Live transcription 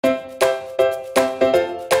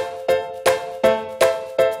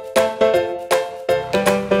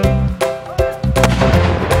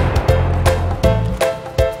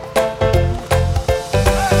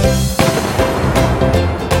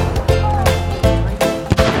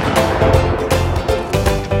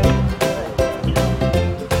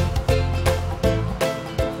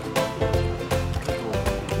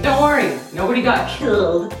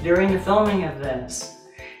giggled during the filming of this.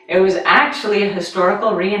 It was actually a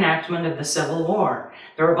historical reenactment of the Civil War.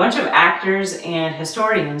 There were a bunch of actors and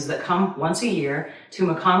historians that come once a year to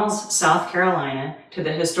McConnell's, South Carolina, to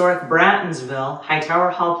the historic Brattonsville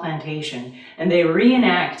Hightower Hall Plantation, and they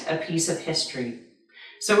reenact a piece of history.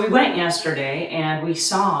 So we went yesterday and we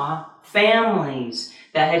saw families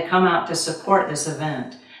that had come out to support this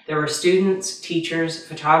event. There were students, teachers,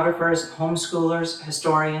 photographers, homeschoolers,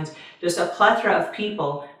 historians, just a plethora of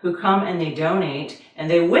people who come and they donate and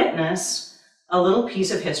they witness a little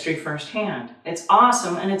piece of history firsthand. It's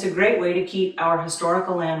awesome, and it's a great way to keep our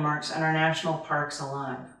historical landmarks and our national parks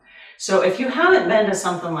alive. So if you haven't been to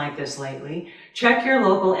something like this lately, check your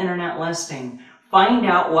local internet listing. Find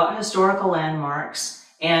out what historical landmarks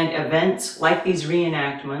and events like these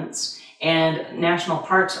reenactments and national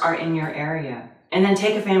parks are in your area. And then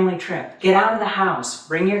take a family trip. Get out of the house,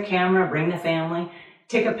 bring your camera, bring the family,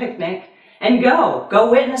 take a picnic, and go.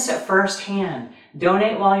 Go witness it firsthand.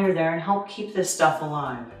 Donate while you're there and help keep this stuff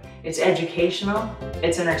alive. It's educational,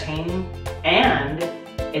 it's entertaining, and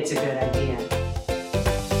it's a good idea.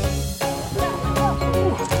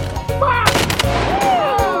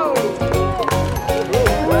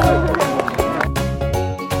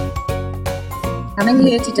 Coming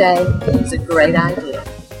here today is a great idea.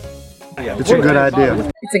 It's a good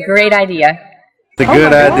idea. It's a great idea. It's a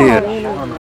good idea.